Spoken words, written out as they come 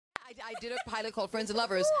I did a pilot called Friends and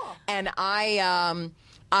Lovers, and I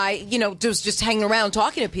was just hanging around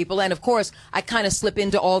talking to people, and of course, I kind of slip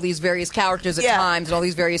into all these various characters at times, and all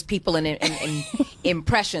these various people and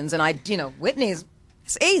impressions, and Whitney's,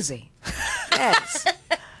 it's easy. Yes.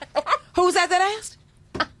 Who's that asked?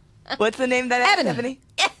 What's the name that asked, Ebony?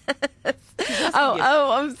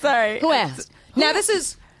 Oh, I'm sorry. Who asked? Now, is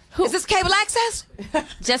this cable access?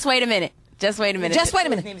 Just wait a minute. Just wait a minute. Just wait a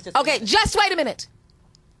minute. Okay, just wait a minute.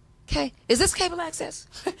 Okay, is this cable access?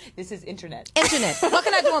 This is internet. Internet. What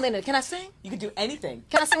can I do on the internet? Can I sing? You can do anything.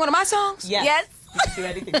 Can I sing one of my songs? Yes. You can do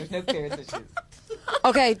anything. There's no clearance issues.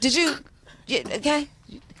 Okay, okay?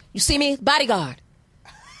 You see me? Bodyguard.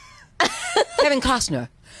 Kevin Costner.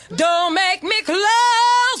 Don't make me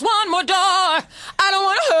close one more door. I don't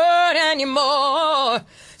want to hurt anymore.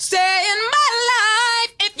 Stay in my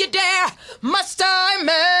life if you dare. Must I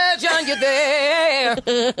imagine you're there?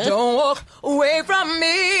 Don't walk away from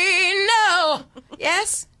me, no.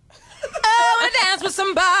 Yes? I want to dance with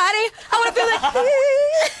somebody. I want to feel that.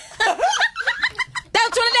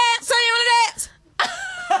 Don't you want to dance? So you want to dance?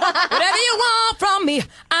 Whatever you want from me,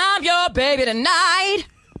 I'm your baby tonight.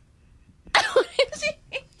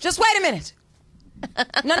 Just wait a minute.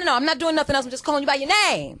 No, I'm not doing nothing else. I'm just calling you by your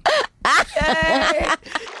name.